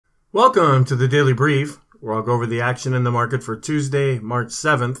Welcome to the Daily Brief, where I'll go over the action in the market for Tuesday, March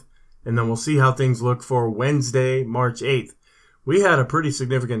 7th, and then we'll see how things look for Wednesday, March 8th. We had a pretty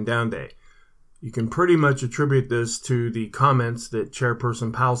significant down day. You can pretty much attribute this to the comments that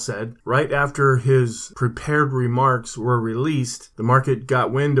Chairperson Powell said. Right after his prepared remarks were released, the market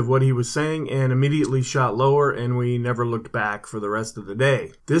got wind of what he was saying and immediately shot lower, and we never looked back for the rest of the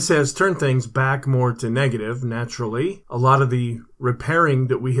day. This has turned things back more to negative, naturally. A lot of the repairing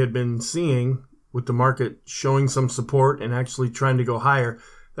that we had been seeing with the market showing some support and actually trying to go higher,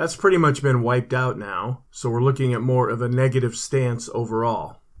 that's pretty much been wiped out now. So we're looking at more of a negative stance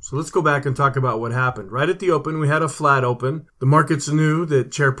overall. So let's go back and talk about what happened. Right at the open, we had a flat open. The markets knew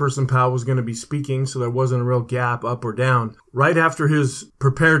that Chairperson Powell was going to be speaking, so there wasn't a real gap up or down. Right after his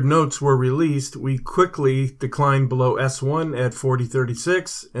prepared notes were released, we quickly declined below S1 at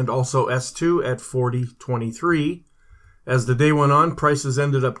 40.36 and also S2 at 40.23. As the day went on, prices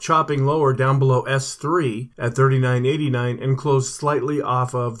ended up chopping lower down below S3 at 39.89 and closed slightly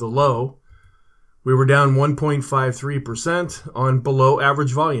off of the low. We were down 1.53% on below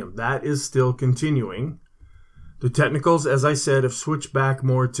average volume. That is still continuing. The technicals, as I said, have switched back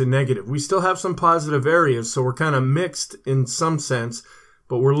more to negative. We still have some positive areas, so we're kind of mixed in some sense,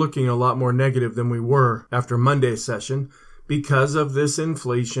 but we're looking a lot more negative than we were after Monday's session because of this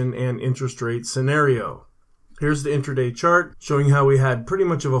inflation and interest rate scenario. Here's the intraday chart showing how we had pretty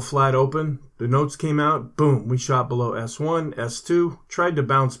much of a flat open. The notes came out, boom, we shot below S1, S2, tried to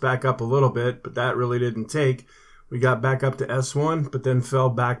bounce back up a little bit, but that really didn't take. We got back up to S1, but then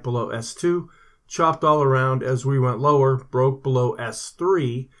fell back below S2, chopped all around as we went lower, broke below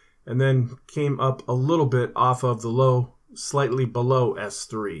S3, and then came up a little bit off of the low, slightly below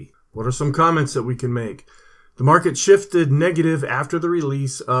S3. What are some comments that we can make? The market shifted negative after the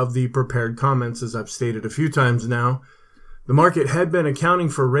release of the prepared comments, as I've stated a few times now. The market had been accounting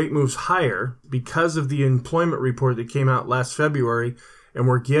for rate moves higher because of the employment report that came out last February, and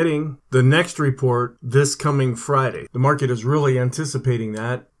we're getting the next report this coming Friday. The market is really anticipating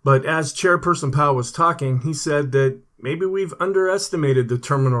that, but as Chairperson Powell was talking, he said that maybe we've underestimated the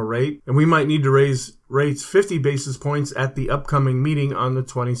terminal rate, and we might need to raise rates 50 basis points at the upcoming meeting on the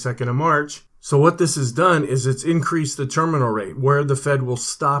 22nd of March. So what this has done is it's increased the terminal rate where the Fed will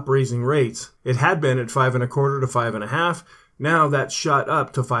stop raising rates. It had been at 5.25 to 5.5. Now that's shot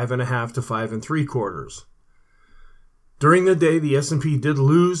up to 5.5 to 5.75. During the day, the S&P did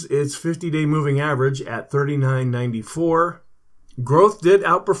lose its 50-day moving average at 39.94. Growth did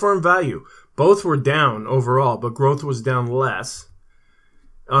outperform value. Both were down overall, but growth was down less.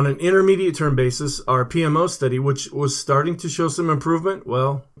 On an intermediate term basis, our PMO study, which was starting to show some improvement,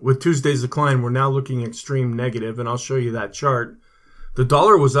 well, with Tuesday's decline, we're now looking extreme negative, and I'll show you that chart. The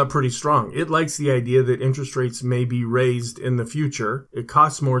dollar was up pretty strong. It likes the idea that interest rates may be raised in the future. It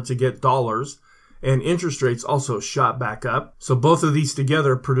costs more to get dollars, and interest rates also shot back up. So both of these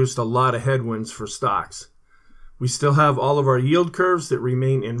together produced a lot of headwinds for stocks. We still have all of our yield curves that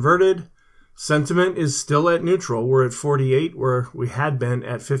remain inverted. Sentiment is still at neutral. We're at 48 where we had been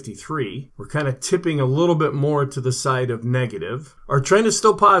at 53. We're kind of tipping a little bit more to the side of negative. Our trend is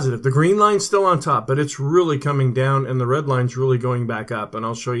still positive. The green line's still on top, but it's really coming down and the red line's really going back up, and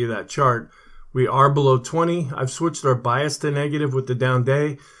I'll show you that chart. We are below 20. I've switched our bias to negative with the down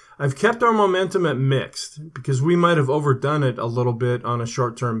day. I've kept our momentum at mixed because we might have overdone it a little bit on a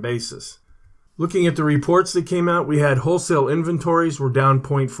short-term basis. Looking at the reports that came out, we had wholesale inventories were down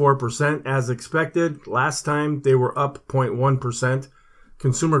 0.4% as expected. Last time they were up 0.1%.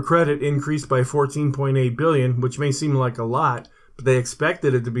 Consumer credit increased by $14.8 billion, which may seem like a lot, but they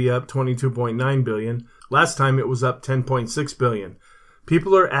expected it to be up $22.9 billion. Last time it was up $10.6 billion.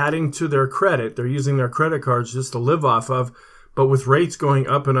 People are adding to their credit. They're using their credit cards just to live off of, but with rates going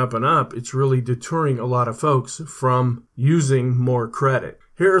up and up and up, it's really deterring a lot of folks from using more credit.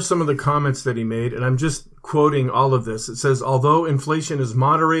 Here are some of the comments that he made, and I'm just quoting all of this. It says, although inflation is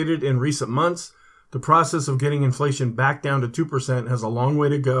moderated in recent months, the process of getting inflation back down to 2% has a long way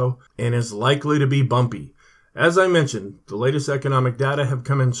to go and is likely to be bumpy. As I mentioned, the latest economic data have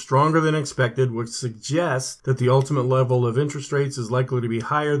come in stronger than expected, which suggests that the ultimate level of interest rates is likely to be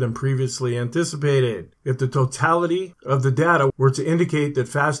higher than previously anticipated. If the totality of the data were to indicate that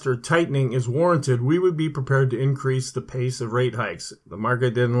faster tightening is warranted, we would be prepared to increase the pace of rate hikes. The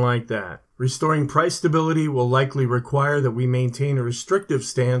market didn't like that. Restoring price stability will likely require that we maintain a restrictive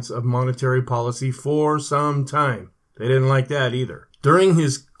stance of monetary policy for some time. They didn't like that either. During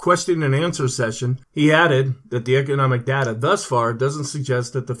his question and answer session, he added that the economic data thus far doesn't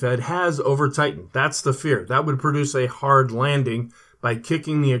suggest that the Fed has over-tightened. That's the fear. That would produce a hard landing by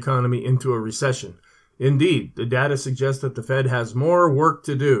kicking the economy into a recession. Indeed, the data suggests that the Fed has more work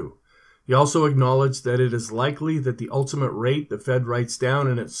to do. He also acknowledged that it is likely that the ultimate rate the Fed writes down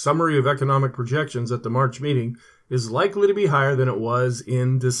in its summary of economic projections at the March meeting is likely to be higher than it was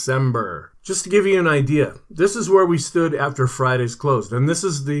in December. Just to give you an idea, this is where we stood after Friday's close. And this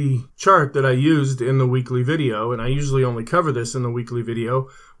is the chart that I used in the weekly video, and I usually only cover this in the weekly video,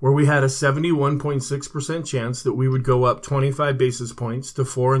 where we had a 71.6% chance that we would go up 25 basis points to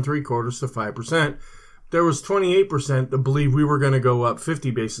 4.75% to 5%. There was 28% that believed we were going to go up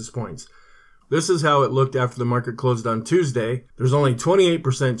 50 basis points. This is how it looked after the market closed on Tuesday. There's only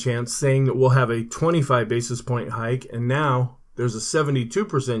 28% chance saying that we'll have a 25 basis point hike, and now there's a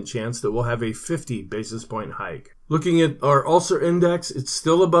 72% chance that we'll have a 50 basis point hike. Looking at our Ulcer Index, it's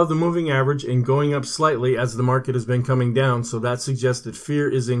still above the moving average and going up slightly as the market has been coming down, so that suggests that fear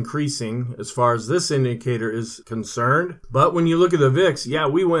is increasing as far as this indicator is concerned. But when you look at the VIX, yeah,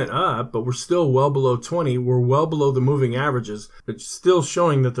 we went up, but we're still well below 20. We're well below the moving averages. It's still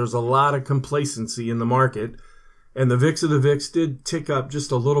showing that there's a lot of complacency in the market. And the VIX of the VIX did tick up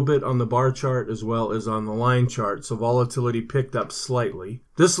just a little bit on the bar chart as well as on the line chart, so volatility picked up slightly.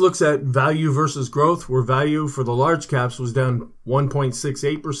 This looks at value versus growth, where value for the large caps was down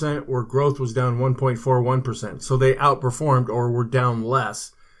 1.68%, where growth was down 1.41%. So they outperformed or were down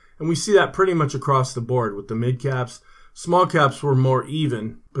less. And we see that pretty much across the board with the mid caps. Small caps were more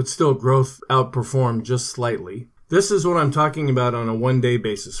even, but still growth outperformed just slightly. This is what I'm talking about on a one-day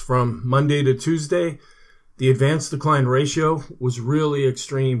basis. From Monday to Tuesday, the advanced decline ratio was really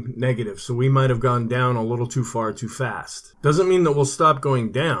extreme negative, so we might have gone down a little too far too fast. Doesn't mean that we'll stop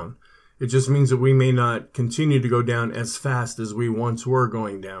going down. It just means that we may not continue to go down as fast as we once were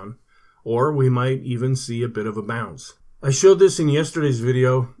going down, or we might even see a bit of a bounce. I showed this in yesterday's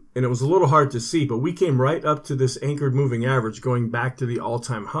video, and it was a little hard to see, but we came right up to this anchored moving average going back to the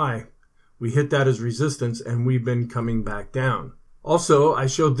all-time high. We hit that as resistance, and we've been coming back down. Also, I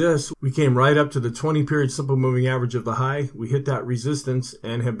showed this. We came right up to the 20-period simple moving average of the high. We hit that resistance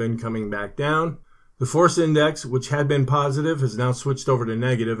and have been coming back down. The force index, which had been positive, has now switched over to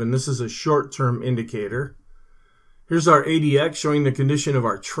negative, and this is a short-term indicator. Here's our ADX showing the condition of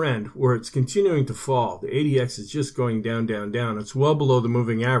our trend, where it's continuing to fall. The ADX is just going down, down, down. It's well below the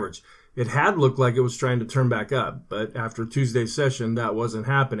moving average. It had looked like it was trying to turn back up, but after Tuesday's session, that wasn't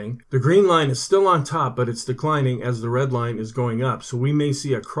happening. The green line is still on top, but it's declining as the red line is going up, so we may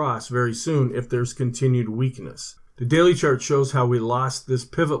see a cross very soon if there's continued weakness. The daily chart shows how we lost this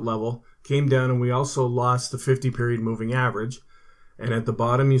pivot level, came down, and we also lost the 50-period moving average. And at the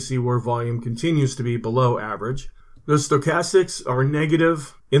bottom, you see where volume continues to be below average. The stochastics are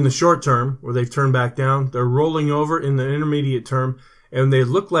negative in the short term, where they've turned back down. They're rolling over in the intermediate term, and they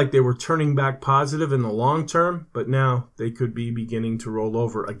look like they were turning back positive in the long term, but now they could be beginning to roll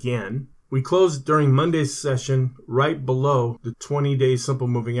over again. We closed during Monday's session right below the 20-day simple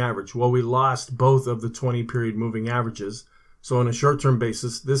moving average. Well, we lost both of the 20-period moving averages. So on a short-term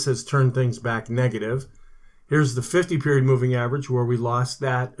basis, this has turned things back negative. Here's the 50-period moving average where we lost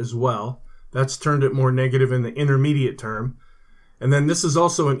that as well. That's turned it more negative in the intermediate term. And then this is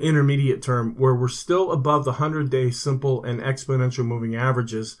also an intermediate term where we're still above the 100-day simple and exponential moving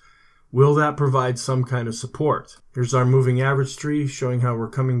averages. Will that provide some kind of support? Here's our moving average tree showing how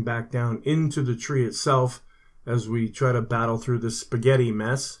we're coming back down into the tree itself as we try to battle through this spaghetti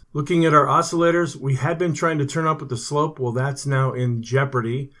mess. Looking at our oscillators, we had been trying to turn up with the slope. Well, that's now in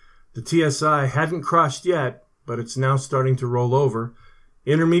jeopardy. The TSI hadn't crossed yet, but it's now starting to roll over.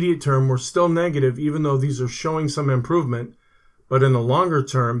 Intermediate term, we're still negative even though these are showing some improvement. But in the longer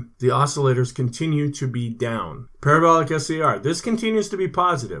term, the oscillators continue to be down. Parabolic SAR, this continues to be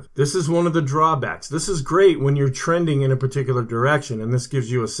positive. This is one of the drawbacks. This is great when you're trending in a particular direction, and this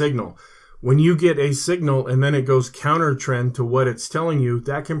gives you a signal. When you get a signal and then it goes counter trend to what it's telling you,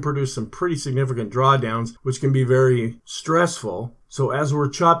 that can produce some pretty significant drawdowns, which can be very stressful. So as we're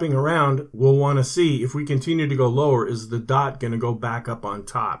chopping around, we'll want to see if we continue to go lower, is the dot going to go back up on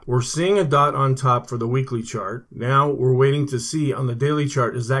top? We're seeing a dot on top for the weekly chart. Now we're waiting to see on the daily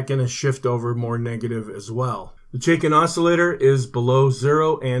chart, is that going to shift over more negative as well? The Chaikin oscillator is below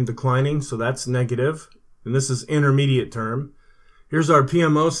zero and declining, so that's negative. And this is intermediate term. Here's our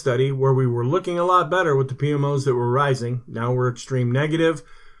PMO study where we were looking a lot better with the PMOs that were rising. Now we're extreme negative.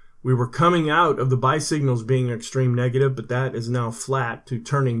 We were coming out of the buy signals being extreme negative, but that is now flat to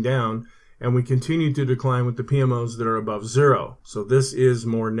turning down, and we continue to decline with the PMOs that are above zero. So this is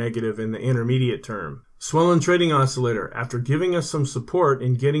more negative in the intermediate term. Swell and trading oscillator, after giving us some support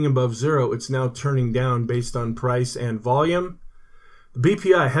and getting above zero, it's now turning down based on price and volume. The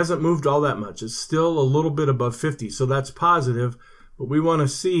BPI hasn't moved all that much. It's still a little bit above 50, so that's positive, But we want to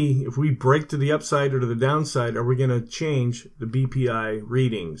see if we break to the upside or to the downside, are we going to change the BPI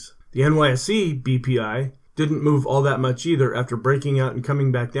readings? The NYSE BPI didn't move all that much either after breaking out and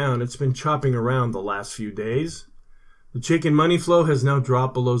coming back down. It's been chopping around the last few days. The Chaikin money flow has now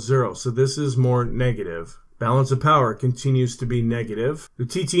dropped below zero, so this is more negative. Balance of power continues to be negative. The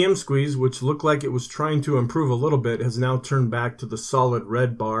TTM squeeze, which looked like it was trying to improve a little bit, has now turned back to the solid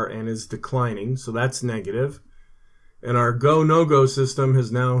red bar and is declining, so that's negative. And our go-no-go system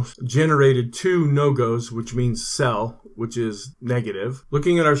has now generated 2 no-goes, which means sell, which is negative.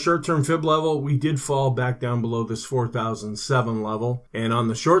 Looking at our short-term fib level, we did fall back down below this 4,007 level. And on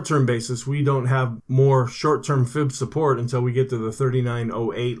the short-term basis, we don't have more short-term fib support until we get to the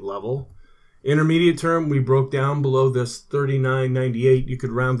 3908 level. Intermediate term, we broke down below this 3998. You could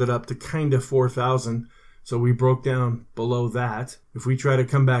round it up to kind of 4,000. So we broke down below that. If we try to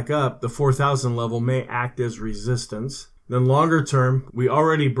come back up, the 4,000 level may act as resistance. Then longer term, we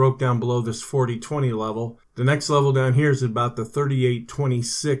already broke down below this 4020 level. The next level down here is about the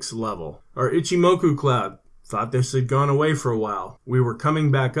 3826 level. Our Ichimoku cloud, thought this had gone away for a while. We were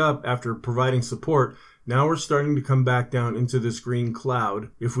coming back up after providing support. Now we're starting to come back down into this green cloud.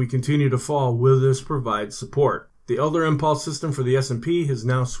 If we continue to fall, will this provide support? The Elder Impulse system for the S&P has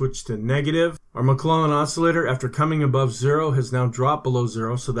now switched to negative. Our McClellan oscillator, after coming above zero, has now dropped below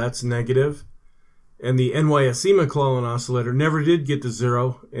zero, so that's negative. And the NYSE McClellan oscillator never did get to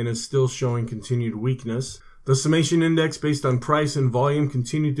zero and is still showing continued weakness. The summation index based on price and volume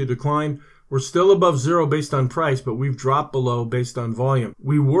continued to decline. We're still above zero based on price, but we've dropped below based on volume.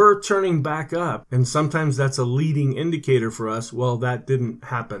 We were turning back up, and sometimes that's a leading indicator for us. Well, that didn't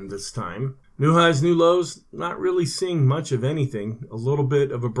happen this time. New highs, new lows, not really seeing much of anything. A little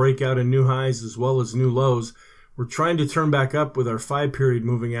bit of a breakout in new highs as well as new lows. We're trying to turn back up with our 5-period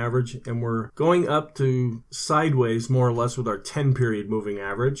moving average, and we're going up to sideways more or less with our 10-period moving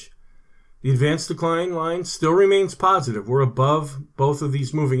average. The advanced decline line still remains positive. We're above both of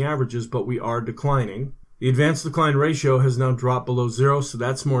these moving averages, but we are declining. The advanced decline ratio has now dropped below zero, so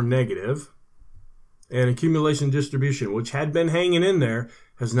that's more negative. And accumulation distribution, which had been hanging in there,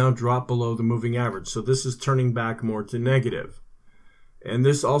 has now dropped below the moving average. So this is turning back more to negative. And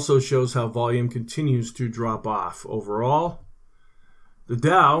this also shows how volume continues to drop off. Overall, the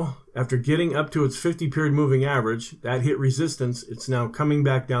Dow, after getting up to its 50-period moving average, that hit resistance. It's now coming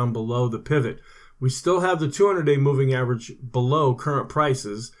back down below the pivot. We still have the 200-day moving average below current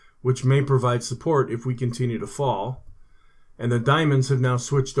prices, which may provide support if we continue to fall. And the diamonds have now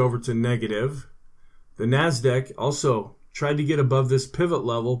switched over to negative. The NASDAQ also tried to get above this pivot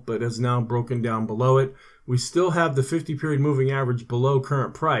level, but has now broken down below it. We still have the 50-period moving average below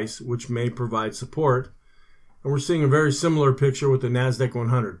current price, which may provide support. And we're seeing a very similar picture with the NASDAQ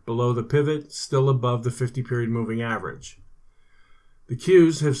 100. Below the pivot, still above the 50-period moving average. The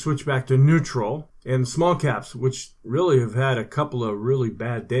Qs have switched back to neutral. And the small caps, which really have had a couple of really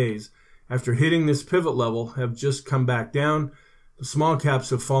bad days, after hitting this pivot level, have just come back down. The small caps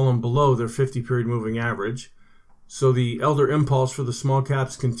have fallen below their 50-period moving average. So the Elder Impulse for the small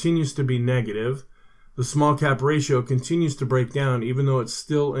caps continues to be negative. The small cap ratio continues to break down even though it's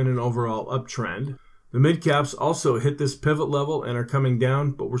still in an overall uptrend. The mid caps also hit this pivot level and are coming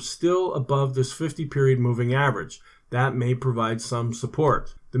down, but we're still above this 50-period moving average. That may provide some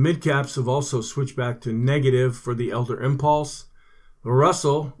support. The mid caps have also switched back to negative for the Elder Impulse. The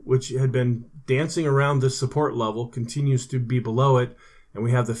Russell, which had been dancing around this support level, continues to be below it, and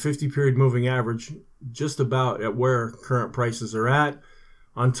we have the 50-period moving average just about at where current prices are at.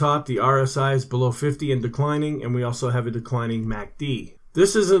 On top, the RSI is below 50 and declining, and we also have a declining MACD.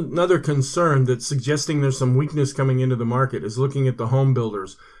 This is another concern that's suggesting there's some weakness coming into the market, is looking at the home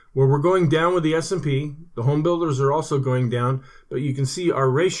builders. Where we're going down with the S&P, the home builders are also going down, but you can see our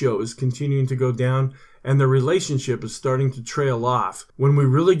ratio is continuing to go down, and the relationship is starting to trail off. When we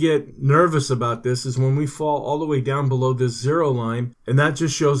really get nervous about this is when we fall all the way down below this zero line, and that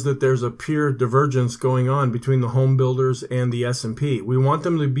just shows that there's a pure divergence going on between the home builders and the S&P. We want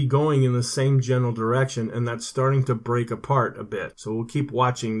them to be going in the same general direction, and that's starting to break apart a bit. So we'll keep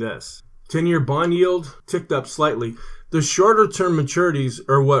watching this. 10-year bond yield ticked up slightly. The shorter term maturities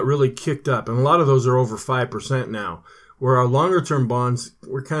are what really kicked up, and a lot of those are over 5% now. Where our longer term bonds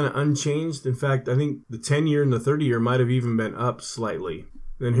were kind of unchanged. In fact, I think the 10-year and the 30-year might have even been up slightly.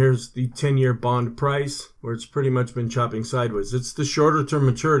 Then here's the 10-year bond price, where it's pretty much been chopping sideways. It's the shorter term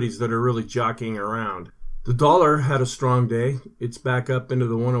maturities that are really jockeying around. The dollar had a strong day. It's back up into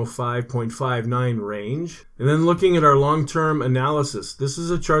the 105.59 range. And then looking at our long-term analysis, this is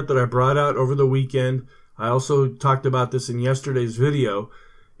a chart that I brought out over the weekend. I also talked about this in yesterday's video.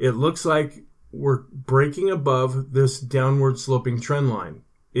 It looks like we're breaking above this downward sloping trend line.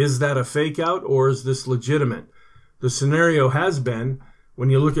 Is that a fake out or is this legitimate? The scenario has been, when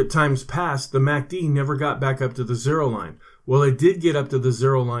you look at times past, the MACD never got back up to the zero line. Well, it did get up to the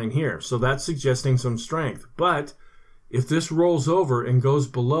zero line here, so that's suggesting some strength. But if this rolls over and goes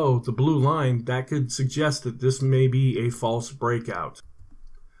below the blue line, that could suggest that this may be a false breakout.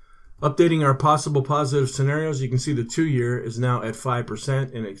 Updating our possible positive scenarios, you can see the 2-year is now at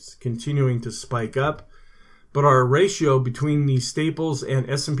 5% and it's continuing to spike up. But our ratio between the staples and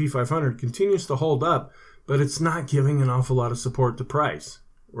S&P 500 continues to hold up, but it's not giving an awful lot of support to price.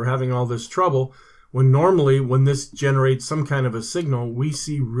 We're having all this trouble when normally when this generates some kind of a signal, we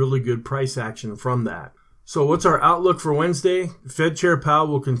see really good price action from that. So what's our outlook for Wednesday? Fed Chair Powell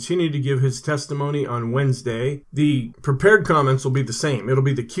will continue to give his testimony on Wednesday. The prepared comments will be the same. It'll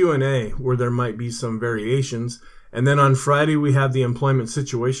be the Q&A where there might be some variations. And then on Friday, we have the employment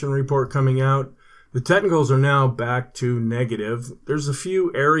situation report coming out. The technicals are now back to negative. There's a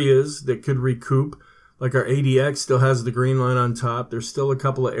few areas that could recoup, like our ADX still has the green line on top. There's still a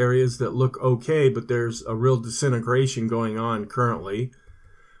couple of areas that look okay, but there's a real disintegration going on currently.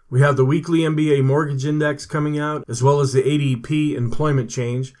 We have the weekly MBA mortgage index coming out, as well as the ADP employment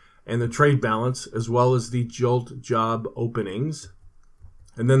change and the trade balance, as well as the JOLT job openings.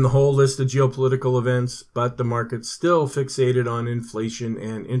 And then the whole list of geopolitical events, but the market's still fixated on inflation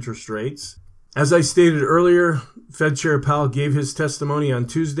and interest rates. As I stated earlier, Fed Chair Powell gave his testimony on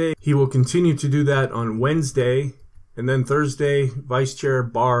Tuesday. He will continue to do that on Wednesday. And then Thursday, Vice Chair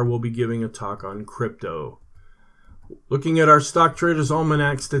Barr will be giving a talk on crypto. Looking at our Stock Traders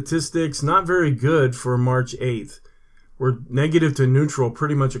Almanac statistics, not very good for March 8th. We're negative to neutral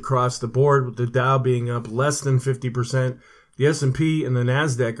pretty much across the board, with the Dow being up less than 50%. The S&P and the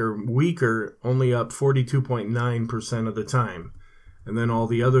NASDAQ are weaker, only up 42.9% of the time. And then all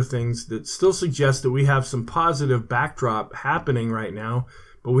the other things that still suggest that we have some positive backdrop happening right now,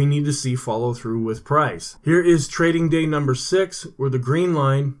 but we need to see follow through with price. Here is trading day number 6, where the green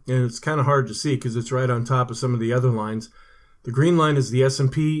line, and it's kind of hard to see because it's right on top of some of the other lines. The green line is the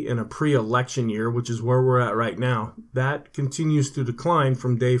S&P in a pre-election year, which is where we're at right now. That continues to decline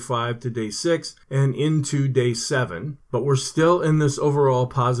from day 5 to day 6 and into day 7. But we're still in this overall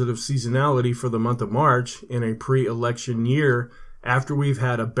positive seasonality for the month of March in a pre-election year, after we've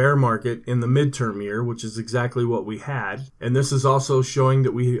had a bear market in the midterm year, which is exactly what we had. And this is also showing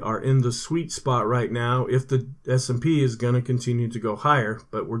that we are in the sweet spot right now if the S&P is going to continue to go higher,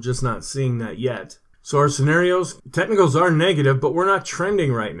 but we're just not seeing that yet. So our scenarios, technicals are negative, but we're not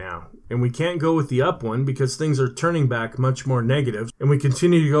trending right now. And we can't go with the up one because things are turning back much more negative. And we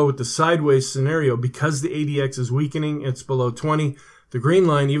continue to go with the sideways scenario because the ADX is weakening, it's below 20. The green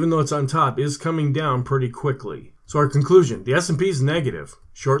line, even though it's on top, is coming down pretty quickly. So our conclusion, the S&P is negative.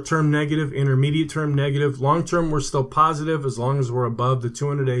 Short-term negative, intermediate-term negative. Long-term, we're still positive as long as we're above the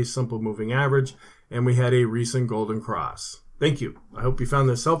 200-day simple moving average, and we had a recent golden cross. Thank you. I hope you found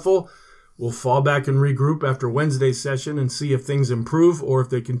this helpful. We'll fall back and regroup after Wednesday's session and see if things improve or if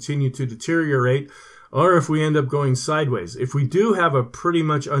they continue to deteriorate or if we end up going sideways. If we do have a pretty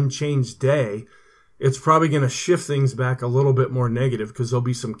much unchanged day, it's probably going to shift things back a little bit more negative because there'll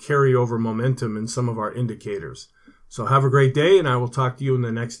be some carryover momentum in some of our indicators. So have a great day, and I will talk to you in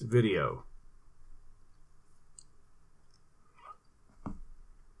the next video.